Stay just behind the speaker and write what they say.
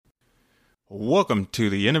Welcome to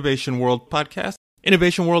the Innovation World podcast.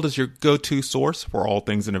 Innovation World is your go-to source for all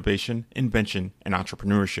things innovation, invention, and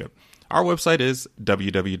entrepreneurship. Our website is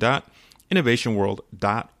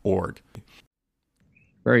www.innovationworld.org.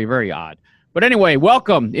 Very, very odd. But anyway,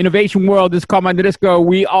 welcome. Innovation World. This is Carmine Disco.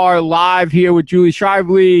 We are live here with Julie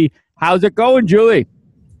Shively. How's it going, Julie?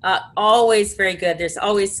 Always very good. There's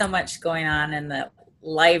always so much going on in the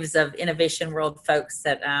lives of Innovation World folks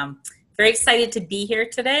that very excited to be here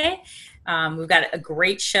today. We've got a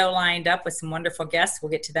great show lined up with some wonderful guests.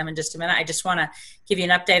 We'll get to them in just a minute. I just want to give you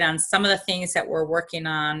an update on some of the things that we're working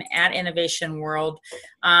on at Innovation World.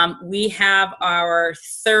 We have our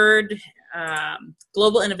third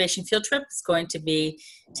Global Innovation Field Trip. Is going to be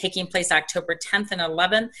taking place October 10th and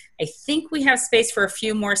 11th. I think we have space for a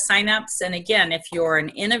few more signups. And again, if you're an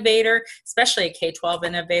innovator, especially a K-12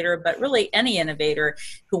 innovator, but really any innovator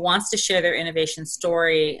who wants to share their innovation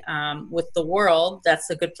story with the world, that's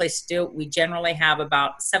a good place to do it. We generally have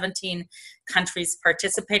about 17 countries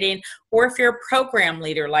participating. Or if you're a program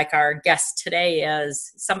leader like our guest today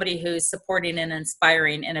is, somebody who's supporting and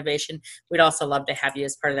inspiring innovation, we'd also love to have you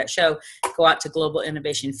as part of that show. Go out to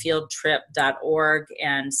globalinnovationfieldtrip.org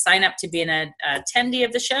and sign up to be an attendee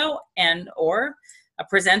of the show and or a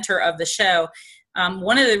presenter of the show.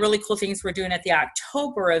 One of the really cool things we're doing at the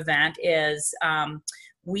October event is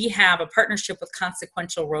we have a partnership with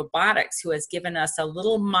Consequential Robotics, who has given us a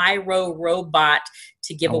little Myro robot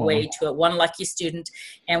to give away to one lucky student.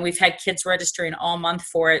 And we've had kids registering all month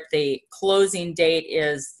for it. The closing date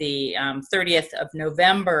is the 30th of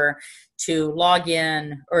November to log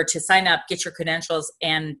in or to sign up, get your credentials,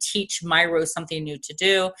 and teach Myro something new to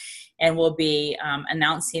do. And we'll be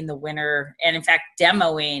announcing the winner and, in fact,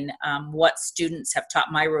 demoing what students have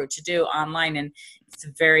taught Myro to do online. And it's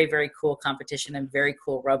a very, very cool competition and very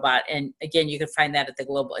cool robot. And again, you can find that at the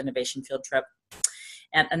Global Innovation Field Trip.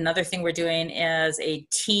 And another thing we're doing is a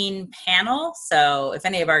teen panel. So if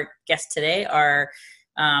any of our guests today are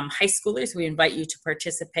high schoolers, we invite you to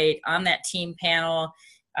participate on that teen panel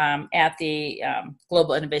at the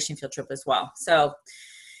Global Innovation Field Trip as well. So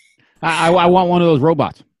I want one of those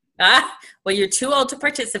robots. Well, you're too old to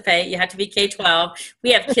participate. You have to be K-12.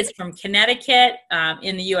 We have kids from Connecticut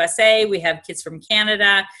in the USA. We have kids from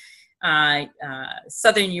Canada,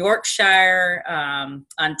 Southern Yorkshire,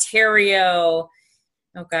 Ontario.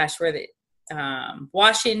 Oh gosh, where are they?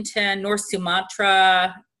 Washington, North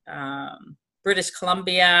Sumatra, British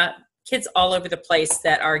Columbia. Kids all over the place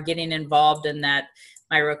that are getting involved in that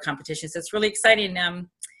Myro competition. So it's really exciting.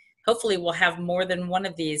 Hopefully we'll have more than one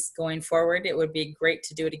of these going forward. It would be great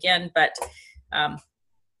to do it again, but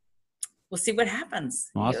we'll see what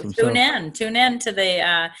happens. Awesome. Tune in to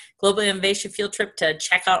the Global Innovation Field Trip to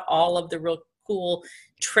check out all of the real cool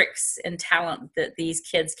tricks and talent that these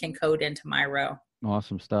kids can code into Myro.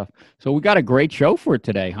 Awesome stuff. So we got a great show for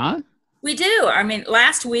today, huh? We do. I mean,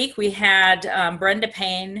 last week we had Brenda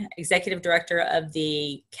Payne, Executive Director of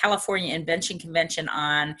the California Invention Convention,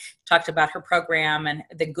 on, talked about her program and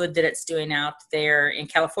the good that it's doing out there in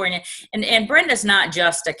California. And Brenda's not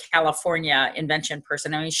just a California invention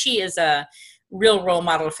person. I mean, she is a real role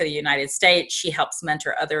model for the United States. She helps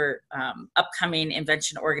mentor other upcoming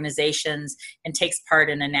invention organizations and takes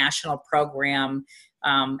part in a national program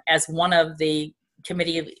as one of the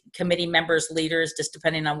committee members, leaders, just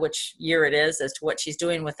depending on which year it is as to what she's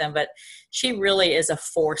doing with them. But she really is a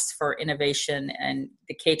force for innovation in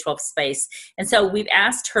the K-12 space. And so we've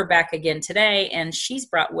asked her back again today, and she's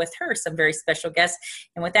brought with her some very special guests.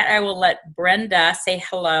 And with that, I will let Brenda say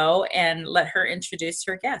hello and let her introduce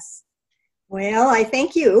her guests. Well, I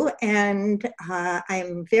thank you. And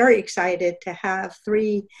I'm very excited to have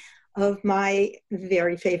three of my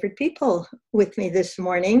very favorite people with me this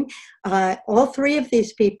morning. All three of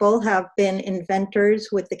these people have been inventors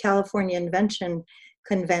with the California Invention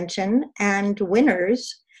Convention and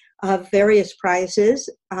winners of various prizes.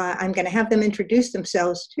 I'm going to have them introduce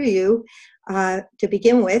themselves to you to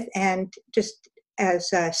begin with. And just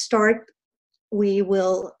as a start, we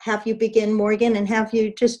will have you begin, Morgan, and have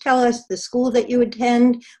you just tell us the school that you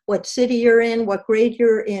attend, what city you're in, what grade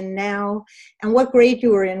you're in now, and what grade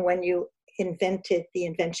you were in when you invented the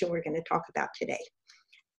invention we're going to talk about today.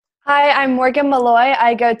 Hi, I'm Morgan Malloy.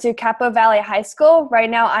 I go to Capo Valley High School. Right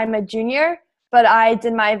now I'm a junior, but I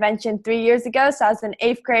did my invention 3 years ago, so I was in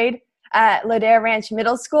 8th grade at Ladera Ranch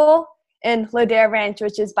Middle School in Ladera Ranch,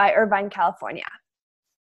 which is by Irvine, California.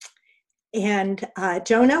 And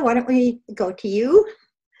Jonah, why don't we go to you?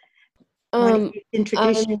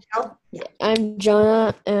 Introduce yourself. Yeah. I'm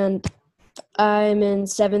Jonah, and I'm in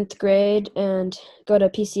 7th grade and go to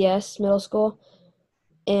PCS Middle School.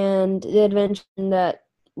 And the invention that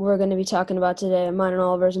we're going to be talking about today, mine and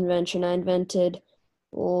Oliver's invention, I invented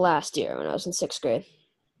last year when I was in 6th grade.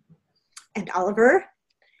 And Oliver,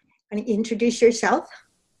 want to introduce yourself?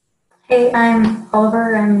 Hey, I'm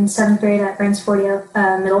Oliver. I'm in 7th grade at Bransford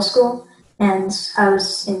Middle School, and I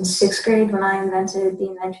was in 6th grade when I invented the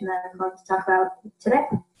invention that I'm going to talk about today.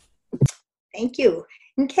 Thank you.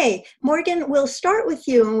 Okay, Morgan, we'll start with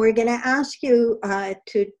you, and we're going to ask you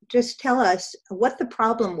to just tell us what the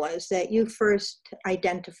problem was that you first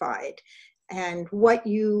identified and what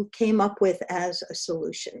you came up with as a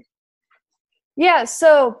solution. Yeah,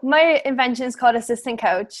 so my invention is called Assistant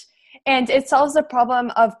Coach, and it solves the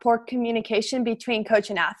problem of poor communication between coach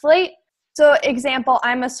and athlete. So example,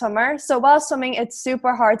 I'm a swimmer, so while swimming, it's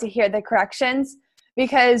super hard to hear the corrections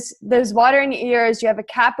because there's water in your ears, you have a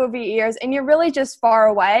cap over your ears, and you're really just far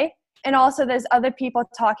away. And also there's other people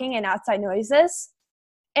talking and outside noises.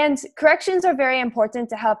 And corrections are very important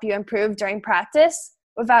to help you improve during practice.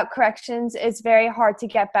 Without corrections, it's very hard to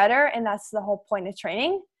get better, and that's the whole point of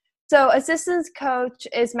training. So Assistant Coach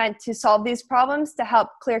is meant to solve these problems to help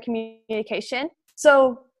clear communication.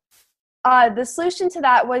 So the solution to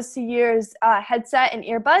that was to use a headset and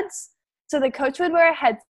earbuds. So the coach would wear a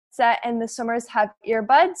headset and the swimmers have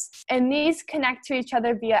earbuds, and these connect to each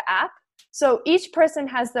other via app. So each person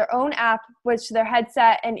has their own app which their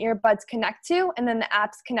headset and earbuds connect to, and then the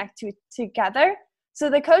apps connect to together. So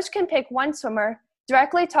the coach can pick one swimmer,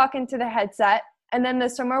 directly talk into the headset, and then the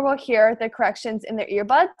swimmer will hear the corrections in their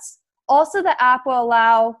earbuds. Also, the app will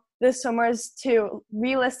allow the swimmers to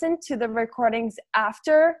re-listen to the recordings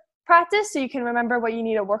after practice so you can remember what you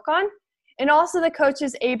need to work on. And also the coach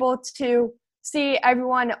is able to see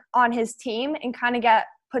everyone on his team and kind of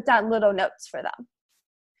put down little notes for them.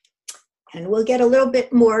 And we'll get a little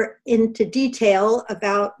bit more into detail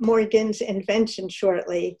about Morgan's invention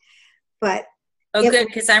shortly. But good,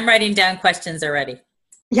 because I'm writing down questions already.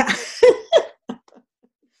 Yeah.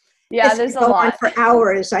 Yeah, there's a lot. For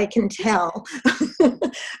hours, I can tell.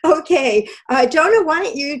 Okay, Jonah, why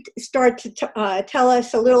don't you start to tell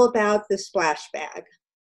us a little about the splash bag?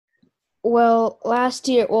 Well, last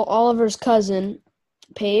year, Oliver's cousin,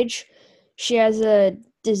 Paige, she has a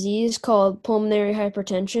disease called pulmonary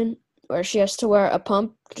hypertension, where she has to wear a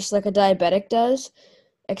pump just like a diabetic does,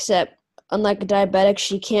 except unlike a diabetic,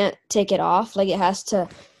 she can't take it off. Like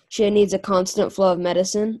she needs a constant flow of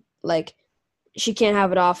medicine. Like she can't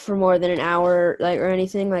have it off for more than an hour, or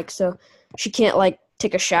anything. Like, so she can't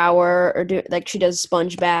take a shower or do she does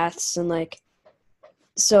sponge baths and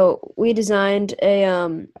so we designed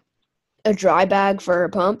a dry bag for her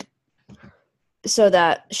pump so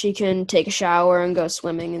that she can take a shower and go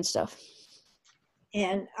swimming and stuff.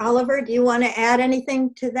 And Oliver, do you want to add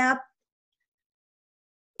anything to that?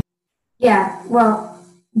 Yeah, well,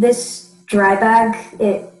 this dry bag,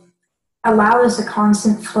 it allows a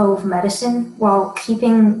constant flow of medicine while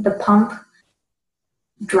keeping the pump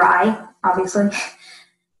dry, obviously.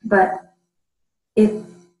 But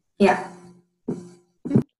yeah.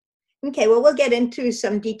 Okay, well, we'll get into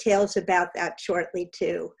some details about that shortly,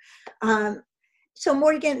 too. So,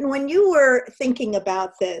 Morgan, when you were thinking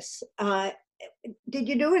about this, did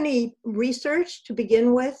you do any research to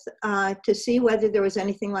begin with to see whether there was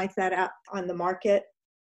anything like that out on the market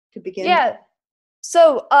to begin? Yeah.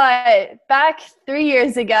 So back 3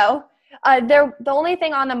 years ago, the only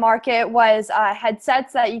thing on the market was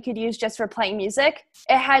headsets that you could use just for playing music.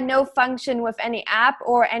 It had no function with any app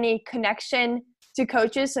or any connection to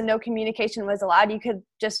coaches, so no communication was allowed. You could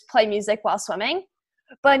just play music while swimming.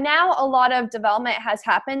 But now a lot of development has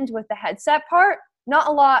happened with the headset part. Not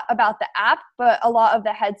a lot about the app, but a lot of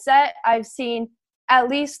the headset. I've seen at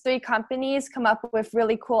least 3 companies come up with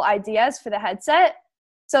really cool ideas for the headset.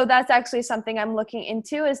 So that's actually something I'm looking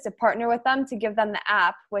into, is to partner with them to give them the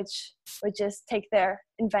app, which would just take their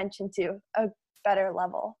invention to a better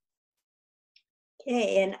level.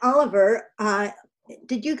 Okay, and Oliver,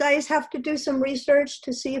 did you guys have to do some research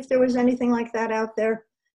to see if there was anything like that out there?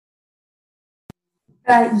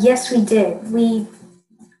 Yes, we did. We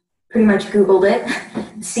pretty much Googled it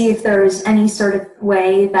to see if there was any sort of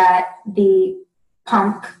way that the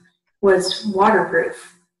pump was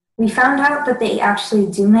waterproof. We found out that they actually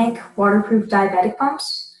do make waterproof diabetic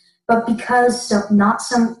pumps, but because not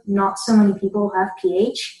so many people have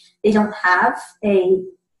pH, they don't have a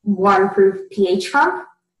waterproof pH pump.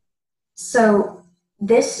 So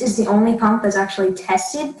this is the only pump that's actually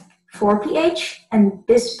tested for pH, and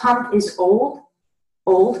this pump is old.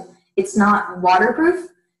 It's not waterproof.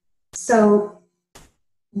 So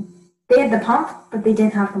they had the pump, but they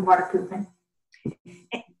didn't have the waterproofing.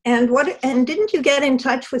 And didn't you get in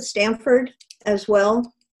touch with Stanford as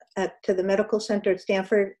well, to the medical center at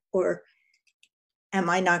Stanford, or? am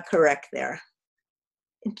I not correct there?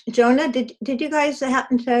 Jonah, did you guys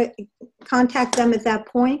happen to contact them at that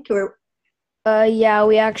point, or? Yeah,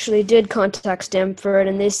 we actually did contact Stanford,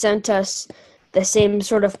 and they sent us the same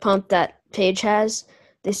sort of pump that Paige has.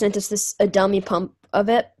 They sent us a dummy pump of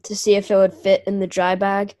it to see if it would fit in the dry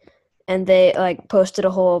bag, and they posted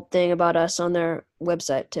a whole thing about us on their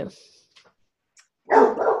website too.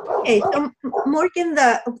 Okay, so Morgan,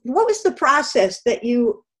 what was the process that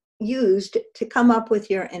you used to come up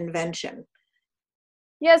with your invention?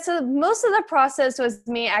 Yeah, so most of the process was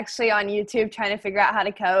me actually on YouTube trying to figure out how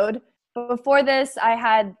to code. But before this, I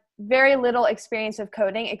had very little experience with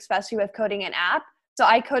coding, especially with coding an app. So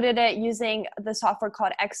I coded it using the software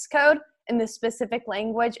called Xcode, and the specific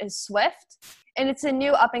language is Swift. And it's a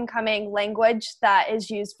new up-and-coming language that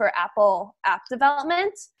is used for Apple app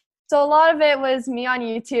development. So a lot of it was me on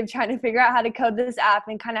YouTube trying to figure out how to code this app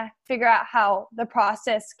and kind of figure out how the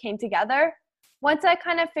process came together. Once I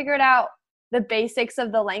kind of figured out the basics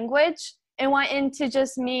of the language, it went into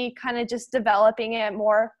just me kind of just developing it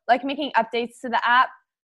more, like making updates to the app.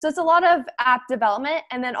 So it's a lot of app development.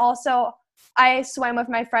 And then also I swam with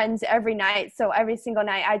my friends every night. So every single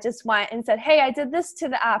night I just went and said, hey, I did this to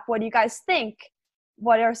the app. What do you guys think?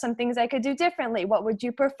 What are some things I could do differently? What would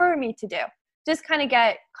you prefer me to do? Just kind of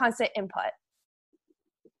get constant input.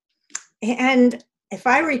 And if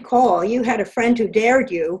I recall, you had a friend who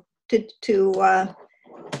dared you to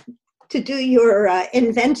do your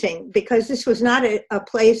inventing, because this was not a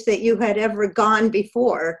place that you had ever gone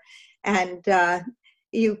before, and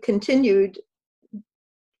you continued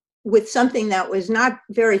with something that was not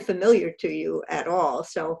very familiar to you at all.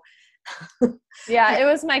 So yeah, it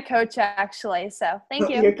was my coach actually, so thank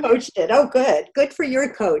you. Your coach did. Oh, good for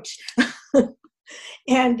your coach.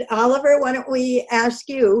 And Oliver, why don't we ask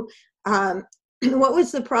you, what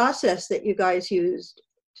was the process that you guys used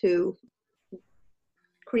to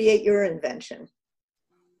create your invention?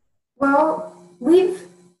 Well, we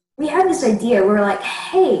had this idea. We're like,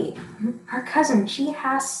 hey, our cousin, she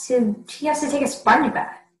has to take a sponge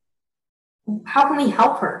bath. How can we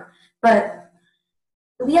help her? But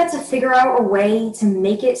we had to figure out a way to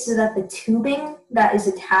make it so that the tubing that is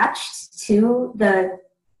attached to the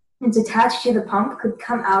pump could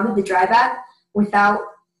come out of the dry bag without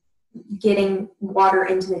getting water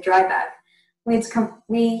into the dry bag.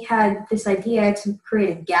 We had this idea to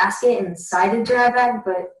create a gasket inside the dry bag,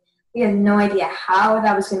 but we had no idea how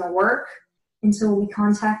that was going to work until we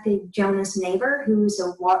contacted Jonah's neighbor, who's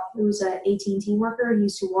a AT&T worker who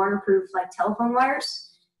used to waterproof telephone wires,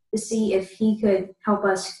 to see if he could help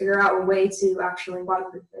us figure out a way to actually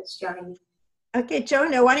waterproof this. Jonah. Okay,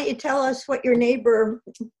 Jonah, why don't you tell us what your neighbor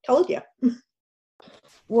told you?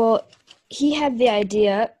 Well, he had the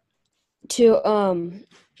idea to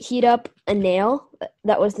heat up a nail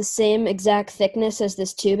that was the same exact thickness as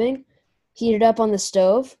this tubing, heat it up on the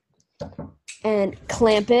stove, and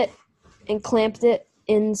clamped it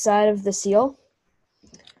inside of the seal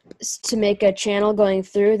to make a channel going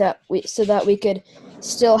through so that we could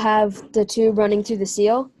still have the tube running through the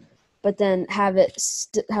seal, but then have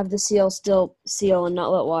the seal still seal and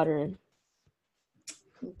not let water in.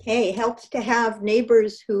 Okay, helps to have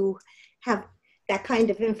neighbors who have that kind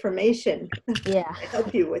of information. Yeah.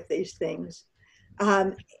 Help you with these things.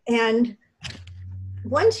 And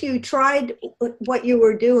once you tried what you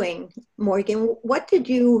were doing, Morgan, what did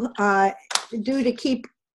you do to keep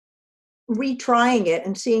retrying it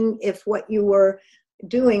and seeing if what you were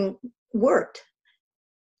doing worked?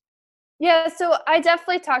 Yeah, so I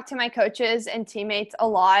definitely talked to my coaches and teammates a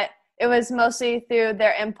lot. It was mostly through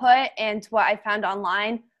their input and what I found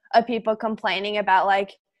online of people complaining about,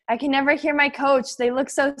 I can never hear my coach. They look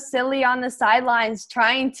so silly on the sidelines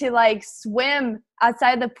trying to swim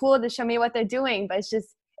outside the pool to show me what they're doing. But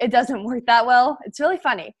it doesn't work that well. It's really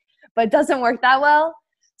funny, but it doesn't work that well.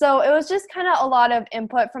 So it was just kind of a lot of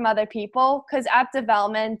input from other people, because app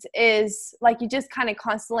development is you just kind of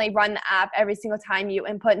constantly run the app every single time you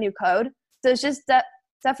input new code. So it's just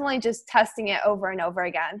definitely just testing it over and over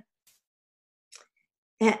again.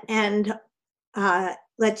 And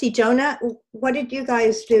let's see, Jonah, what did you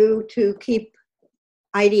guys do to keep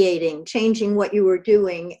ideating, changing what you were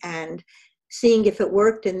doing and seeing if it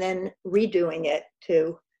worked and then redoing it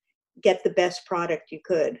to get the best product you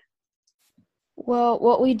could? Well,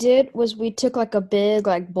 what we did was we took a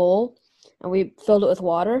big bowl and we filled it with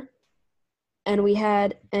water, and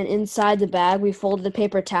inside the bag we folded a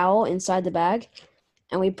paper towel inside the bag,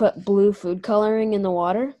 and we put blue food coloring in the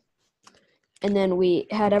water, and then we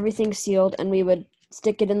had everything sealed, and we would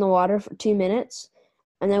stick it in the water for 2 minutes,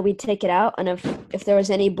 and then we'd take it out, and if there was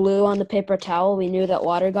any blue on the paper towel, we knew that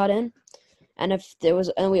water got in. And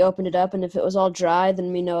we opened it up, and if it was all dry,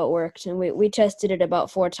 then we know it worked. And we tested it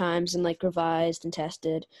about 4 times and like revised and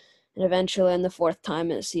tested. And eventually on the 4th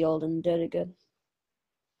time it sealed and did it good.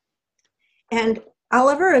 And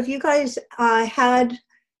Oliver, have you guys had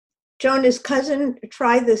Jonah's cousin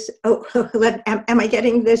try this? Oh, am I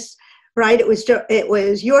getting this right? It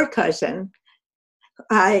was your cousin.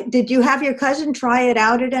 Did you have your cousin try it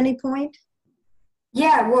out at any point?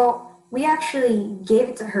 Yeah, well, we actually gave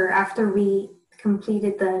it to her after we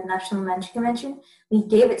completed the National Invention Convention. We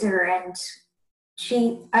gave it to her, and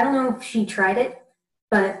I don't know if she tried it,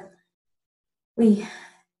 but we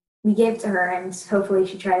gave it to her, and hopefully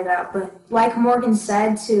she tried it out. But like Morgan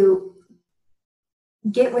said, to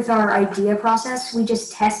get with our idea process, we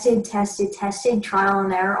just tested, trial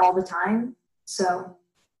and error all the time. So.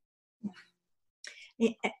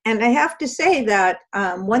 And I have to say that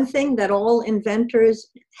one thing that all inventors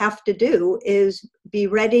have to do is be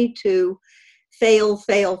ready to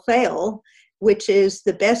fail, which is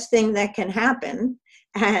the best thing that can happen.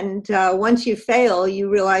 And once you fail, you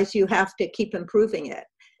realize you have to keep improving it.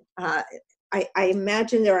 I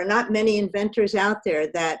imagine there are not many inventors out there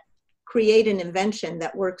that create an invention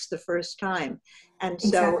that works the first time. And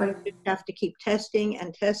so you have to keep testing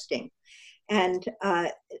and testing. And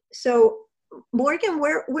so Morgan,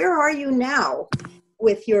 where are you now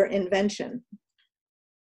with your invention?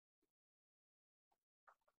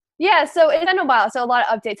 Yeah, so it's been a while, so a lot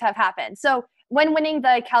of updates have happened. So when winning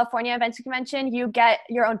the California Invention Convention, you get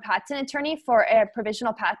your own patent attorney for a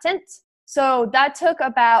provisional patent. So that took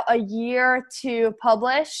about a year to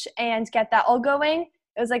publish and get that all going.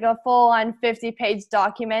 It was like a full-on 50-page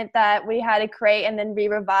document that we had to create and then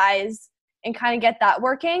re-revise and kind of get that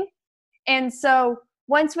working. And so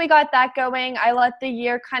once we got that going, I let the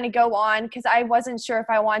year kind of go on because I wasn't sure if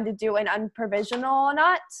I wanted to do an unprovisional or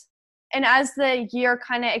not. And as the year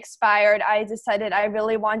kind of expired, I decided I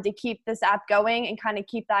really wanted to keep this app going and kind of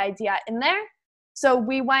keep the idea in there. So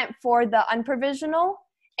we went for the unprovisional,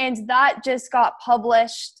 and that just got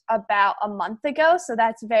published about a month ago. So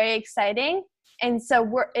that's very exciting. And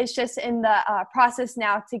so it's just in the process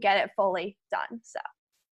now to get it fully done. So.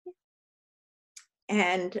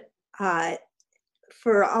 And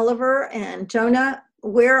for Oliver and Jonah,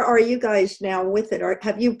 where are you guys now with it? Or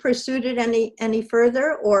have you pursued it any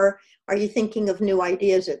further, or are you thinking of new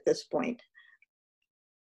ideas at this point?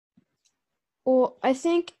 Well, I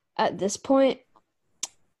think at this point,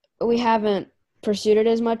 we haven't pursued it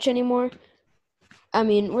as much anymore. I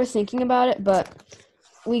mean, we're thinking about it, but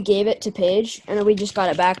we gave it to Paige, and we just got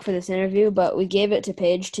it back for this interview, but we gave it to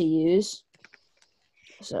Paige to use.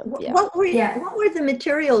 So, yeah. What were the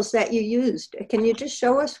materials that you used? Can you just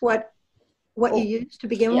show us what you used to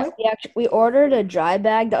begin with? We ordered a dry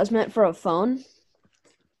bag that was meant for a phone.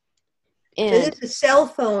 And so it's a cell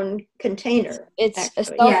phone container. It's a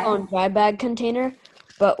cell phone dry bag container,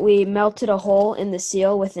 but we melted a hole in the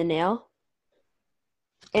seal with a nail.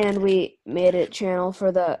 And we made a channel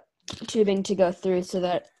for the tubing to go through so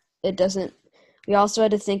that it doesn't. We also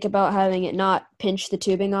had to think about having it not pinch the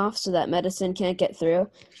tubing off so that medicine can't get through.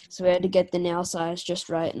 So we had to get the nail size just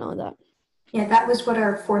right and all that. Yeah, that was what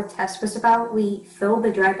our 4th test was about. We filled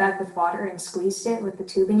the dry bag with water and squeezed it with the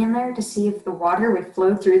tubing in there to see if the water would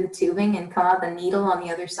flow through the tubing and come out the needle on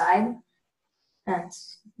the other side. And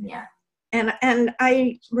yeah. And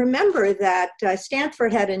I remember that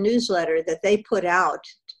Stanford had a newsletter that they put out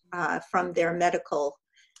from their medical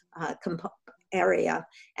area,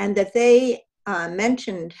 and that they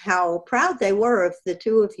mentioned how proud they were of the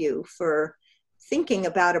two of you for thinking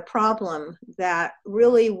about a problem that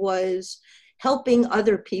really was helping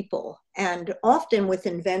other people. And often with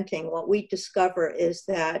inventing, what we discover is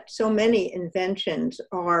that so many inventions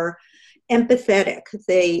are empathetic.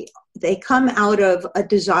 They come out of a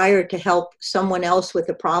desire to help someone else with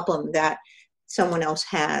a problem that someone else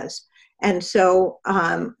has. And so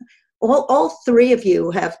all 3 of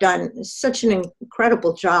you have done such an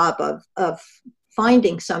incredible job of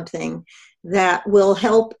finding something that will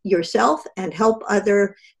help yourself and help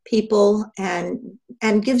other people, and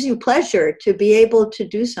gives you pleasure to be able to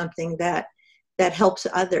do something that helps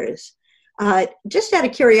others. Just out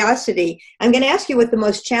of curiosity, I'm going to ask you what the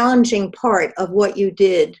most challenging part of what you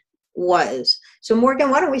did was. So Morgan,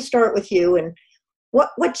 why don't we start with you, and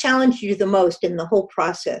what challenged you the most in the whole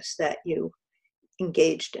process that you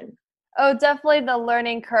engaged in? Oh, definitely the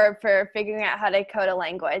learning curve for figuring out how to code a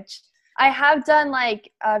language. I have done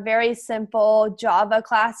like very simple Java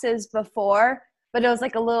classes before, but it was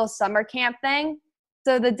like a little summer camp thing.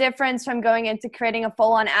 So the difference from going into creating a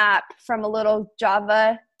full-on app from a little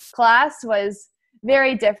Java class was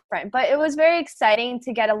very different. But it was very exciting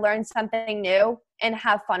to get to learn something new and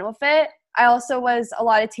have fun with it. I also was, a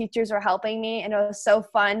lot of teachers were helping me, and it was so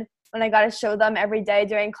fun when I got to show them every day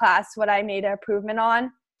during class what I made an improvement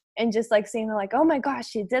on, and just like seeing them like, oh my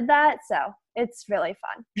gosh, you did that. So it's really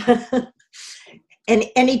fun. And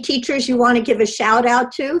any teachers you want to give a shout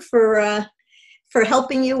out to for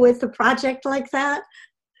helping you with a project like that?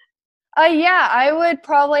 Yeah, I would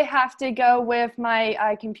probably have to go with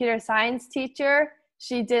my computer science teacher.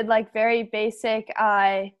 She did like very basic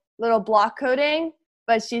little block coding,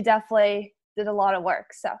 but she definitely did a lot of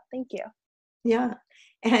work. So thank you. Yeah.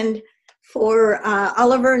 And for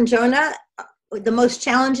Oliver and Jonah, the most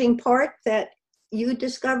challenging part that you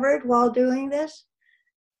discovered while doing this?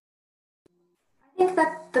 I think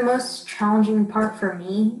that the most challenging part for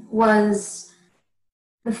me was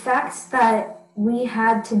the fact that we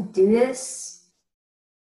had to do this.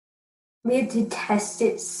 We had to test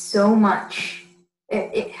it so much.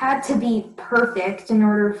 It had to be perfect in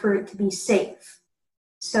order for it to be safe.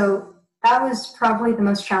 So that was probably the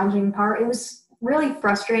most challenging part. It was really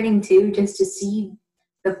frustrating too, just to see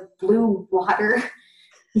the blue water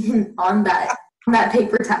on that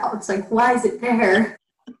paper towel. It's like, why is it there?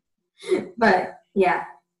 But yeah.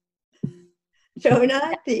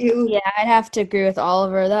 Jonah, do you? Yeah, I'd have to agree with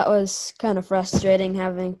Oliver. That was kind of frustrating,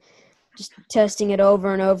 having just testing it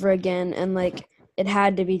over and over again, and like it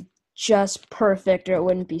had to be just perfect or it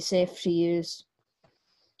wouldn't be safe to use.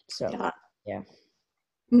 So yeah.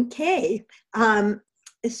 Okay.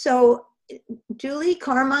 So Julie,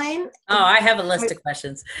 Carmine. Oh, I have a list of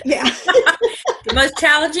questions. Yeah. The most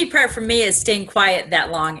challenging part for me is staying quiet that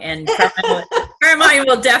long, and Carmine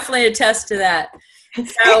will definitely attest to that.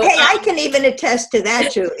 So, hey, I can even attest to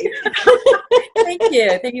that, Julie.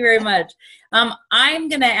 Thank you very much. I'm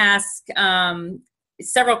going to ask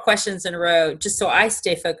several questions in a row, just so I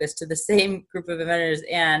stay focused to the same group of inventors.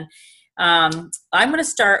 And I'm going to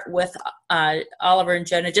start with Oliver and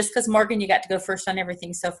Jonah, just because, Morgan, you got to go first on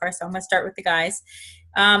everything so far. So I'm going to start with the guys.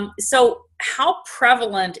 So how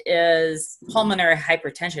prevalent is pulmonary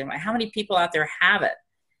hypertension? How many people out there have it?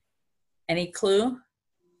 Any clue?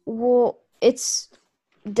 Well, it's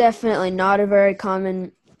definitely not a very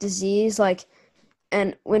common disease.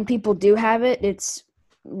 And when people do have it, it's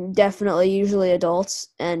definitely usually adults,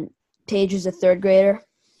 and Paige is a third grader.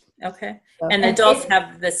 Okay. And adults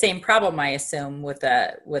have the same problem, I assume, with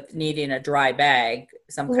needing a dry bag.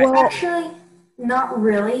 Actually, not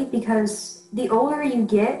really, because the older you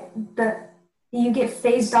get, you get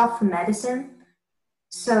phased off from medicine.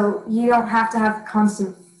 So you don't have to have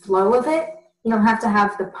constant flow of it. You don't have to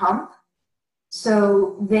have the pump.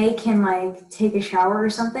 So they can take a shower or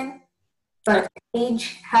something. But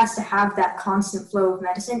Paige has to have that constant flow of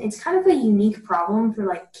medicine. It's kind of a unique problem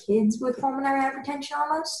for kids with pulmonary hypertension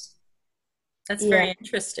almost. That's very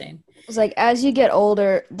interesting. It's as you get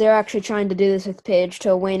older, they're actually trying to do this with Paige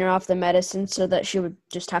to wane her off the medicine so that she would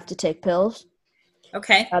just have to take pills.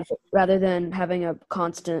 Okay. Rather than having a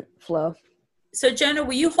constant flow. So Jonah,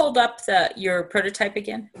 will you hold up your prototype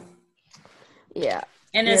again? Yeah.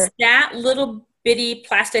 And is that little bitty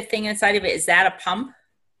plastic thing inside of it, is that a pump?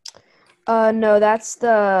 No, that's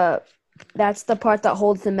the part that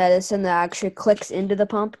holds the medicine that actually clicks into the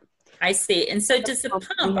pump. I see. And so does the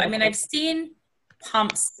pump, I've seen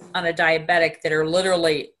pumps on a diabetic that are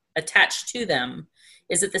literally attached to them.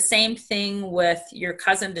 Is it the same thing with your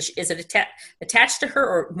cousin? Is it attached to her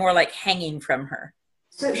or more like hanging from her?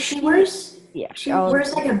 So she wears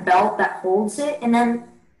a belt that holds it, and then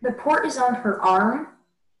the port is on her arm.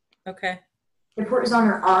 Okay. The port is on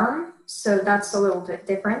her arm, so that's a little bit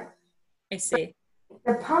different. I see.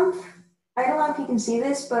 The pump, I don't know if you can see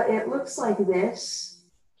this, but it looks like this.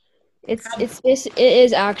 It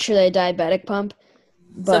is actually a diabetic pump.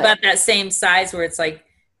 So about that same size where it's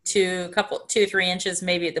 2 or 3 inches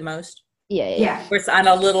maybe at the most? Yeah. Where it's on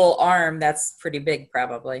a little arm, that's pretty big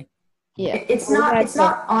probably. Yeah. It's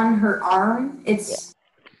not on her arm. It's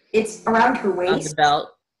around her waist. On the belt?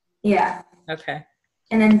 Yeah. Okay.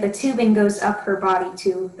 And then the tubing goes up her body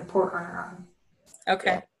to the port on her arm.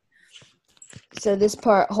 Okay. Yeah. So this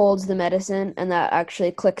part holds the medicine, and that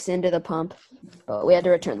actually clicks into the pump. But we had to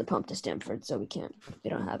return the pump to Stanford, so we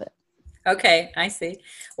don't have it. Okay, I see.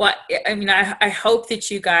 Well, I hope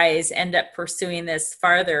that you guys end up pursuing this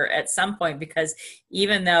farther at some point, because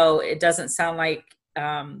even though it doesn't sound like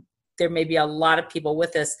there may be a lot of people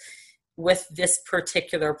with this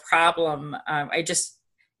particular problem,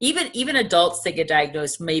 even adults that get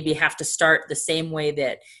diagnosed maybe have to start the same way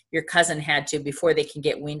that your cousin had to before they can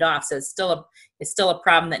get weaned off. So it's still a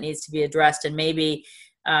problem that needs to be addressed. And maybe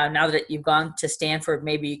now that you've gone to Stanford,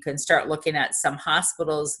 maybe you can start looking at some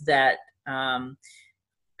hospitals that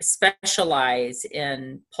specialize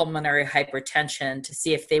in pulmonary hypertension to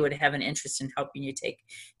see if they would have an interest in helping you take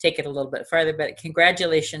it a little bit further. But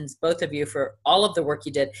congratulations, both of you, for all of the work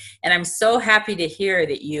you did. And I'm so happy to hear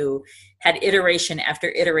that you had iteration after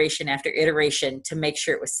iteration after iteration to make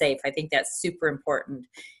sure it was safe. I think that's super important.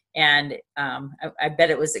 And I bet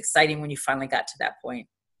it was exciting when you finally got to that point.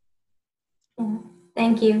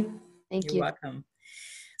 Thank you. You're welcome.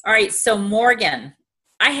 All right. So Morgan,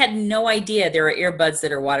 I had no idea there are earbuds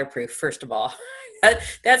that are waterproof. First of all,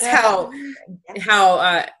 that's how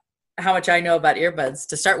much I know about earbuds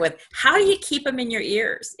to start with. How do you keep them in your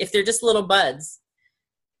ears if they're just little buds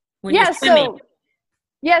when you're swimming?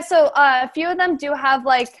 So a few of them do have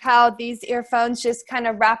like how these earphones just kind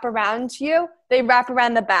of wrap around you. They wrap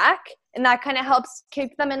around the back, and that kind of helps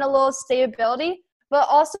keep them in a little stability. But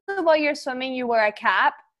also while you're swimming, you wear a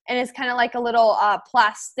cap, and it's kind of like a little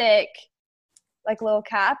plastic, like little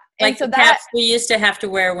cap. And like so the caps we used to have to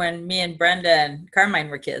wear when me and Brenda and Carmine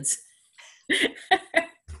were kids.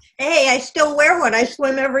 Hey, I still wear one. I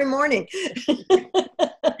swim every morning.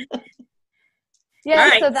 Yeah,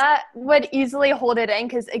 right. So that would easily hold it in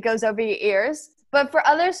because it goes over your ears. But for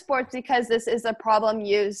other sports, because this is a problem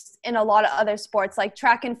used in a lot of other sports, like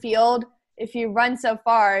track and field, if you run so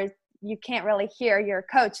far, you can't really hear your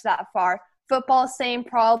coach that far. Football, same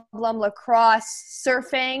problem. Lacrosse,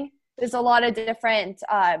 surfing. There's a lot of different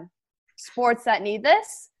sports that need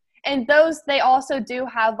this. And those, they also do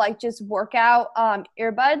have like just workout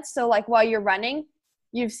earbuds. So like while you're running,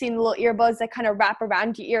 you've seen the little earbuds that kind of wrap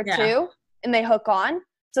around your ear too, and they hook on.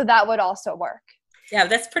 So that would also work. Yeah,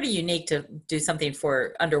 that's pretty unique to do something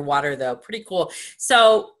for underwater though. Pretty cool.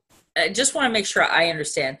 So I just want to make sure I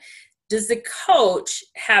understand. Does the coach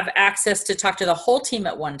have access to talk to the whole team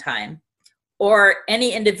at one time or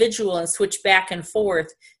any individual and switch back and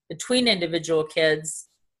forth between individual kids?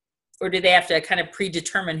 Or do they have to kind of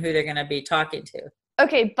predetermine who they're going to be talking to?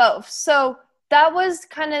 Okay, both. So that was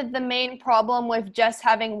kind of the main problem with just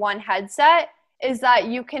having one headset is that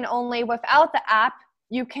you can only, without the app,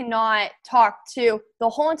 you cannot talk to the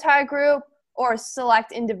whole entire group or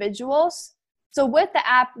select individuals. So with the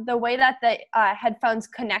app, the way that the headphones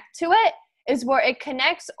connect to it is where it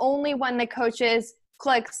connects only when the coaches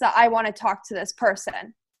clicks that I want to talk to this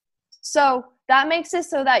person. So that makes it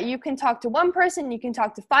so that you can talk to one person, you can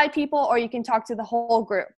talk to 5 people, or you can talk to the whole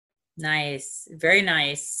group. Nice. Very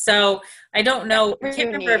nice. So I don't know, I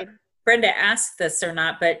can't remember if Brenda asked this or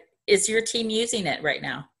not, but is your team using it right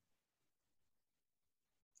now?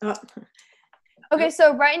 Okay,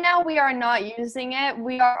 so right now we are not using it.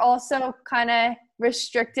 We are also kind of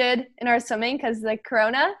restricted in our swimming because of the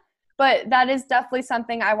corona, but that is definitely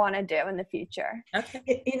something I want to do in the future.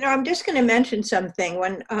 Okay. You know, I'm just going to mention something.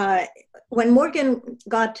 When Morgan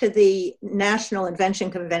got to the National Invention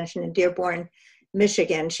Convention in Dearborn,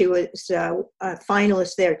 Michigan, she was a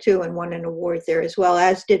finalist there too and won an award there as well,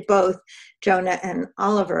 as did both Jonah and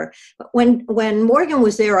Oliver. When Morgan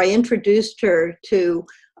was there, I introduced her to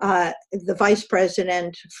the vice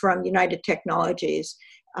president from United Technologies.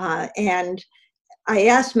 And I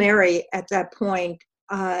asked Mary at that point,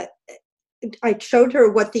 I showed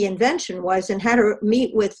her what the invention was and had her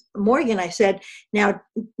meet with Morgan. I said, now,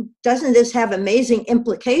 doesn't this have amazing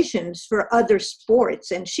implications for other sports?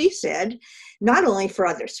 And she said, not only for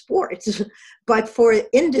other sports, but for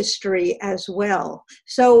industry as well.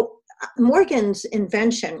 So Morgan's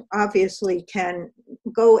invention obviously can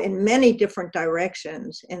go in many different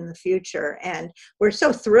directions in the future. And we're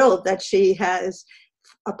so thrilled that she has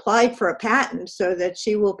applied for a patent so that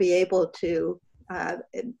she will be able to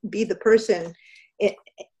be the person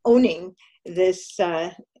owning this,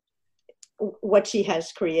 what she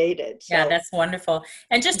has created. So. Yeah, that's wonderful.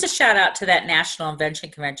 And just a shout out to that National Invention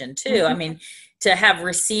Convention too. Mm-hmm. I mean, to have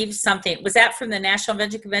received something, was that from the National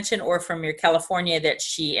Invention Convention or from your California that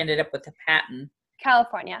she ended up with a patent?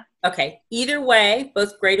 California. Okay. Either way,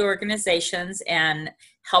 both great organizations and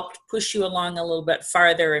helped push you along a little bit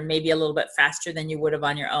farther and maybe a little bit faster than you would have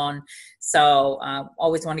on your own. So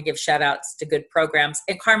always want to give shout outs to good programs.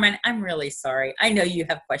 And Carmen, I'm really sorry. I know you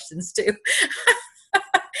have questions too.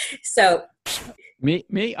 So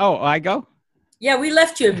me? Oh, I go? Yeah, we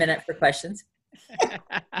left you a minute for questions.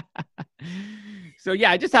 So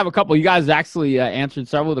yeah, I just have a couple. You guys actually answered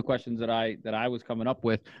several of the questions that I was coming up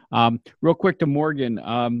with. Real quick to Morgan.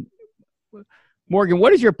 Morgan,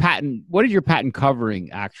 what is your patent covering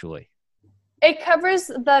actually? It covers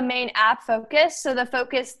the main app focus. So the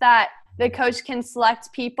focus that the coach can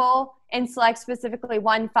select people and select specifically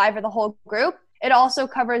 1, 5, or the whole group. It also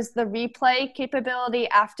covers the replay capability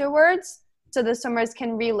afterwards. So the swimmers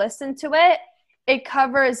can re-listen to it. it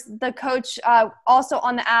covers the coach also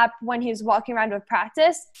on the app when he's walking around with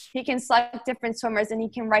practice. He can select different swimmers and he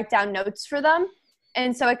can write down notes for them.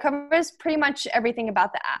 And so it covers pretty much everything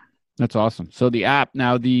about the app. That's awesome. So the app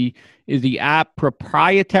now, is the app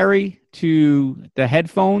proprietary to the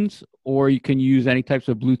headphones, or you can use any types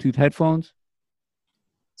of Bluetooth headphones?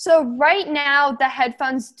 So right now, the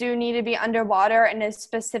headphones do need to be underwater in a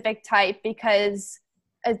specific type because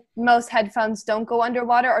most headphones don't go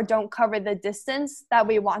underwater or don't cover the distance that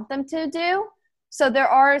we want them to do. So there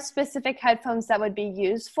are specific headphones that would be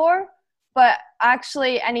used for, but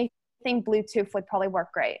actually anything Bluetooth would probably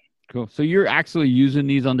work great. Cool. So you're actually using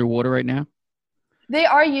these underwater right now? They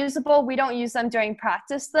are usable. We don't use them during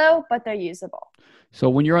practice though, but they're usable. So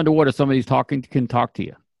when you're underwater, somebody's can talk to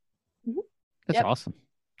you. Mm-hmm. That's awesome.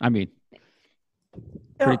 I mean,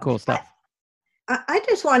 pretty cool stuff. I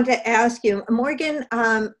just wanted to ask you, Morgan,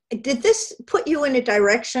 did this put you in a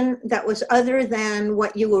direction that was other than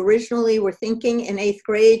what you originally were thinking in 8th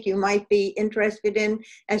grade you might be interested in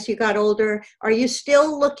as you got older? Are you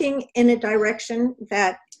still looking in a direction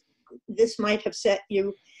that this might have set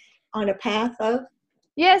you on a path of?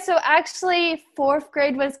 Yeah, so actually 4th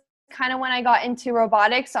grade was kind of when I got into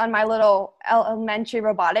robotics on my little elementary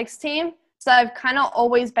robotics team. So I've kind of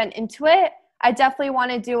always been into it. I definitely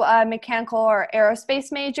want to do a mechanical or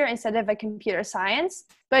aerospace major instead of a computer science,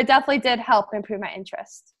 but it definitely did help improve my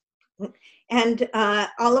interest. And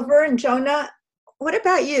Oliver and Jonah, what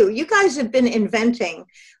about you? You guys have been inventing.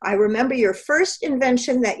 I remember your first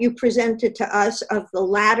invention that you presented to us of the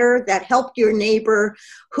ladder that helped your neighbor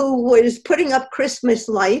who was putting up Christmas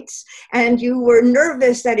lights, and you were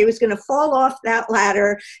nervous that he was going to fall off that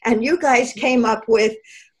ladder, and you guys came up with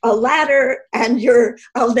a ladder, and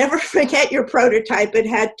I'll never forget your prototype. It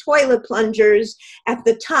had toilet plungers at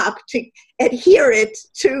the top to adhere it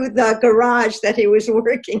to the garage that he was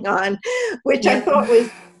working on, which I thought was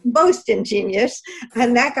most ingenious,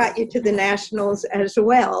 and that got you to the nationals as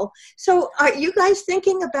well. So are you guys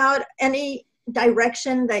thinking about any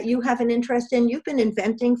direction that you have an interest in? You've been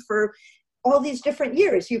inventing for all these different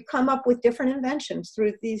years. You've come up with different inventions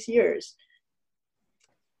through these years.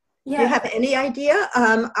 Yeah. Do you have any idea?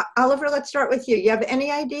 Oliver, let's start with you. You have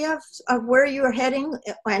any idea of where you're heading,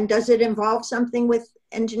 and does it involve something with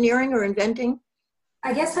engineering or inventing?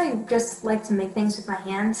 I guess I just like to make things with my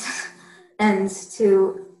hands and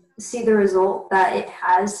to see the result that it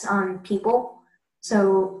has on people.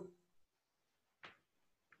 So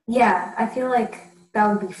yeah, I feel like that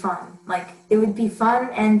would be fun. Like it would be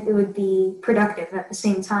fun and it would be productive at the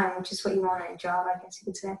same time, which is what you want in a job, I guess you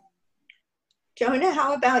could say. Jonah,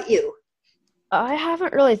 how about you? I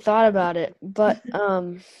haven't really thought about it, but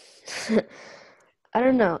I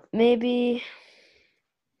don't know. Maybe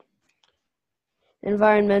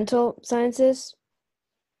environmental sciences.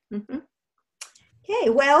 Mm-hmm. Okay,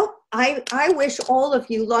 well, I wish all of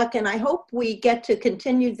you luck, and I hope we get to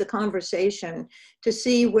continue the conversation to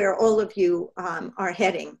see where all of you are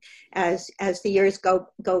heading as the years go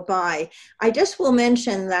by. I just will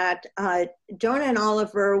mention that Jonah and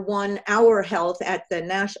Oliver won Our Health at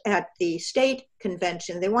the state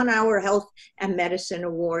convention. They won Our Health and Medicine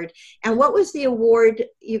Award. And what was the award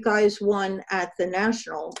you guys won at the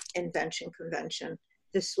National Invention Convention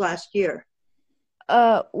this last year?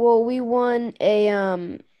 Well, we won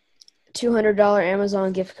a $200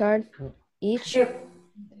 Amazon gift card each. It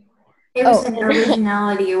was an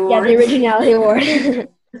originality award. Yeah, the originality award.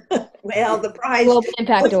 Well, the prize. Global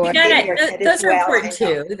Impact Award. Those are important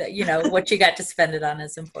too. That, what you got to spend it on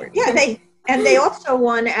is important. Yeah, they also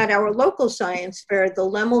won at our local science fair the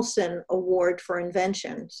Lemelson Award for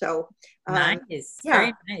Invention. So nice, yeah.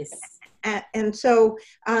 Very nice. And so.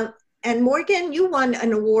 And Morgan, you won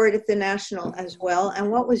an award at the National as well. And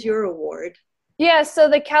what was your award? Yeah, so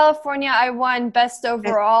the California, I won Best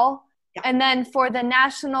Overall. Yeah. And then for the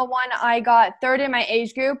National one, I got 3rd in my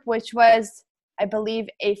age group, which was, I believe,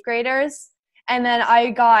 8th graders. And then I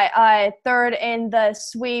got 3rd in the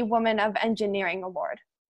SWE Woman of Engineering Award.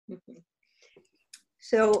 Mm-hmm.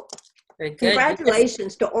 So very good.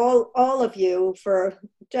 Congratulations to all of you for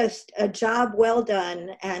just a job well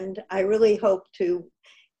done. And I really hope to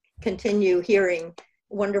continue hearing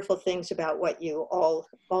wonderful things about what you all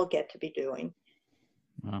get to be doing.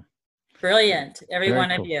 Wow. Brilliant, every Very one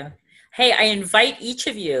cool. of you. Hey, I invite each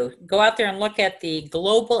of you, go out there and look at the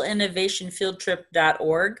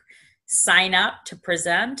globalinnovationfieldtrip.org, sign up to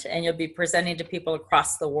present, and you'll be presenting to people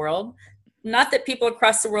across the world. Not that people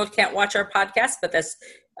across the world can't watch our podcast, but that's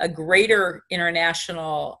a greater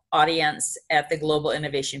international audience at the Global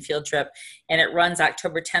Innovation Field Trip. And it runs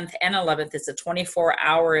October 10th and 11th. It's a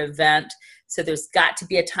 24-hour event. So there's got to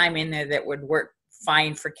be a time in there that would work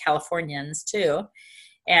fine for Californians too.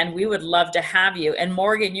 And we would love to have you. And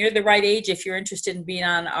Morgan, you're the right age if you're interested in being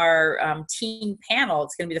on our teen panel.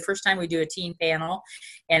 It's going to be the first time we do a teen panel,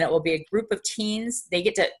 and it will be a group of teens. They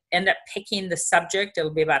get to end up picking the subject.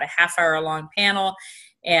 It'll be about a half-hour-long panel,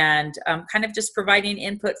 and kind of just providing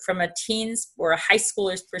input from a teen's or a high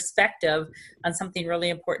schooler's perspective on something really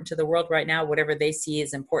important to the world right now, whatever they see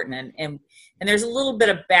is important. And there's a little bit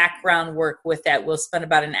of background work with that. We'll spend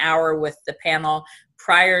about an hour with the panel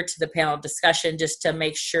prior to the panel discussion just to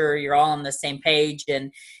make sure you're all on the same page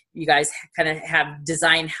and you guys kind of have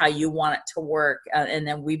designed how you want it to work. And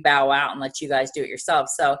then we bow out and let you guys do it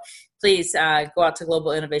yourselves. So please go out to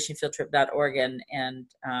globalinnovationfieldtrip.org and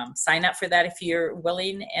sign up for that if you're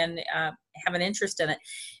willing and have an interest in it.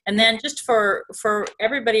 And then just for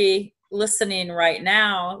everybody listening right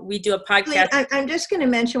now, we do a podcast. I'm just going to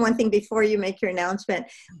mention one thing before you make your announcement.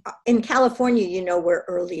 In California, we're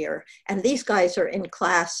earlier, and these guys are in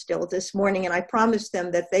class still this morning, and I promised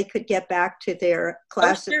them that they could get back to their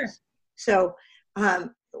classes. Oh, sure. So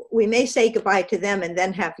we may say goodbye to them and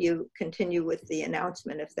then have you continue with the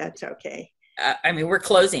announcement, if that's okay. We're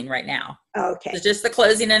closing right now. Okay. It's just the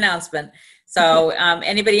closing announcement. So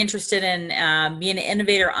anybody interested in being an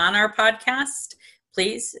innovator on our podcast,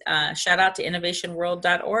 please shout out to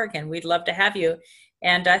innovationworld.org, and we'd love to have you.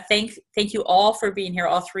 And thank you all for being here,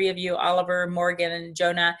 all three of you, Oliver, Morgan, and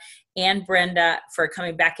Jonah, and Brenda, for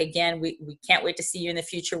coming back again. We can't wait to see you in the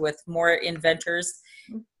future with more inventors.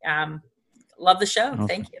 Love the show. Awesome.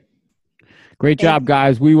 Thank you. Great job,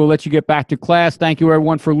 guys. We will let you get back to class. Thank you,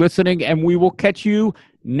 everyone, for listening, and we will catch you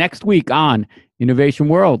next week on Innovation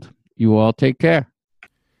World. You all take care.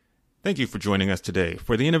 Thank you for joining us today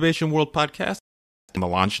for the Innovation World podcast and the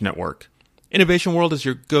Launch Network. Innovation World is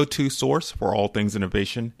your go-to source for all things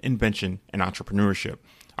innovation, invention, and entrepreneurship.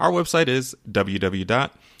 Our website is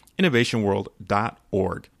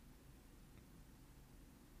www.innovationworld.org.